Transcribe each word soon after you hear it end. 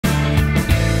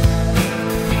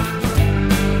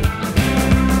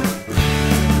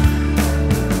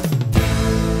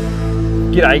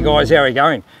G'day guys, how are we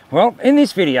going? Well, in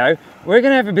this video, we're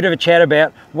going to have a bit of a chat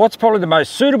about what's probably the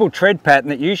most suitable tread pattern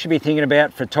that you should be thinking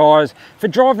about for tyres, for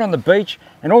driving on the beach,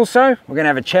 and also we're going to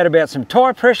have a chat about some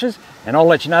tyre pressures, and I'll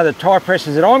let you know the tyre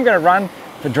pressures that I'm going to run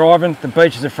for driving the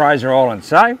beaches of Fraser Island.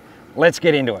 So, let's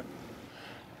get into it.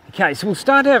 Okay, so we'll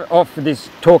start off with this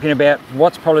talking about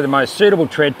what's probably the most suitable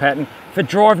tread pattern for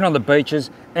driving on the beaches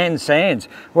and sands.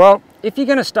 Well, if you're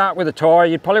going to start with a tyre,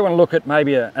 you'd probably want to look at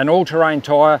maybe an all-terrain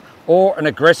tyre or an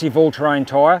aggressive all-terrain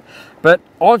tyre. But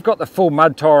I've got the full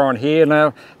mud tyre on here.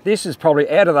 Now, this is probably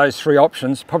out of those three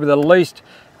options, probably the least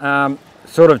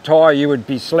sort of tyre you would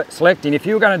be selecting if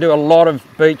you were going to do a lot of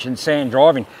beach and sand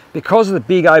driving. Because of the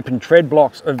big open tread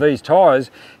blocks of these tyres,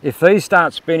 if these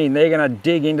start spinning, they're going to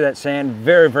dig into that sand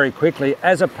very, very quickly,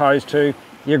 as opposed to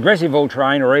your aggressive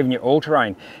all-terrain or even your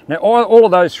all-terrain. Now, all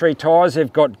of those three tyres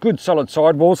have got good solid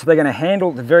sidewalls, so they're going to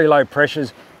handle the very low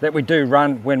pressures that we do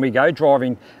run when we go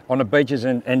driving on the beaches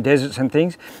and deserts and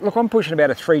things. Look, I'm pushing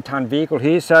about a 3-ton vehicle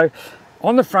here, so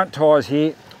on the front tyres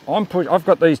here, I've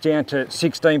got these down to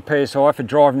 16 PSI for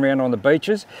driving around on the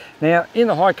beaches. Now, in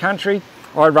the high country,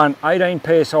 I run 18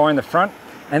 PSI in the front,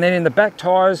 and then in the back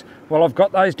tyres, well, I've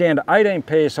got those down to 18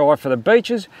 PSI for the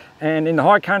beaches, and in the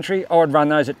high country, I would run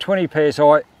those at 20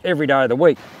 PSI every day of the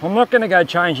week. I'm not going to go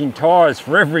changing tyres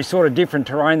for every sort of different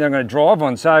terrain that I'm going to drive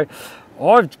on, so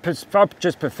I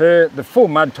just prefer the full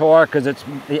mud tyre because it's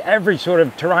the average sort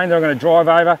of terrain that I'm going to drive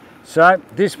over. So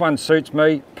this one suits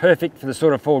me perfect for the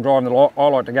sort of full driving that I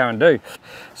like to go and do.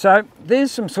 So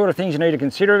there's some sort of things you need to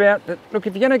consider about. But look,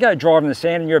 if you're going to go driving the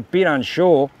sand and you're a bit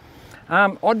unsure,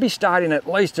 I'd be starting at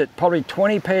least at probably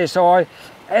 20 PSI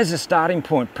as a starting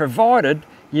point, provided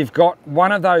you've got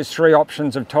one of those three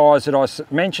options of tyres that I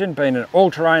mentioned, being an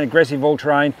all-terrain, aggressive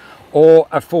all-terrain, or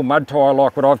a full mud tyre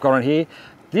like what I've got on here.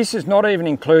 This is not even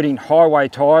including highway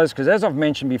tyres, because as I've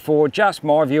mentioned before, just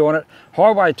my view on it,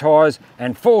 highway tyres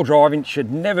and full driving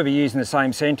should never be used in the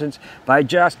same sentence. They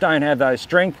just don't have those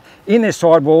strength in their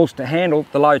sidewalls to handle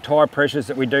the low tyre pressures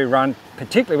that we do run,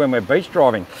 particularly when we're beach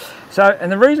driving. So, and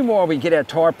the reason why we get our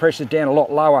tyre pressures down a lot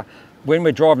lower when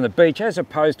we're driving the beach, as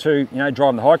opposed to,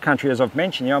 driving the high country, as I've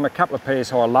mentioned, I'm a couple of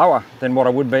PSI lower than what I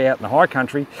would be out in the high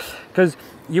country, because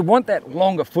you want that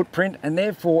longer footprint, and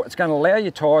therefore it's going to allow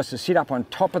your tyres to sit up on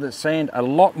top of the sand a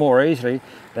lot more easily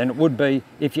than it would be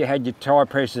if you had your tyre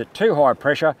pressures at too high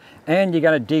pressure and you're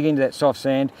going to dig into that soft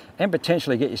sand and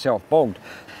potentially get yourself bogged.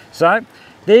 So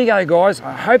there you go guys,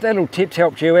 I hope that little tips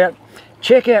helped you out.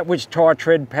 Check out which tyre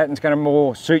tread pattern is going to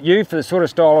more suit you for the sort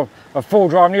of style of full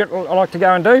driving I like to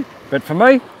go and do. But for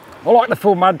me, I like the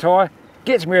full mud tyre,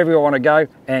 gets me wherever I want to go,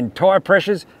 and tyre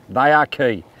pressures, they are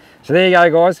key. So there you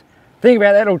go guys, think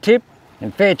about that little tip,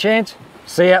 and fair chance,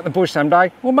 see you out in the bush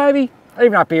someday, or maybe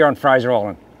even up here on Fraser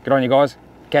Island. Good on you guys,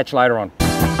 catch you later on.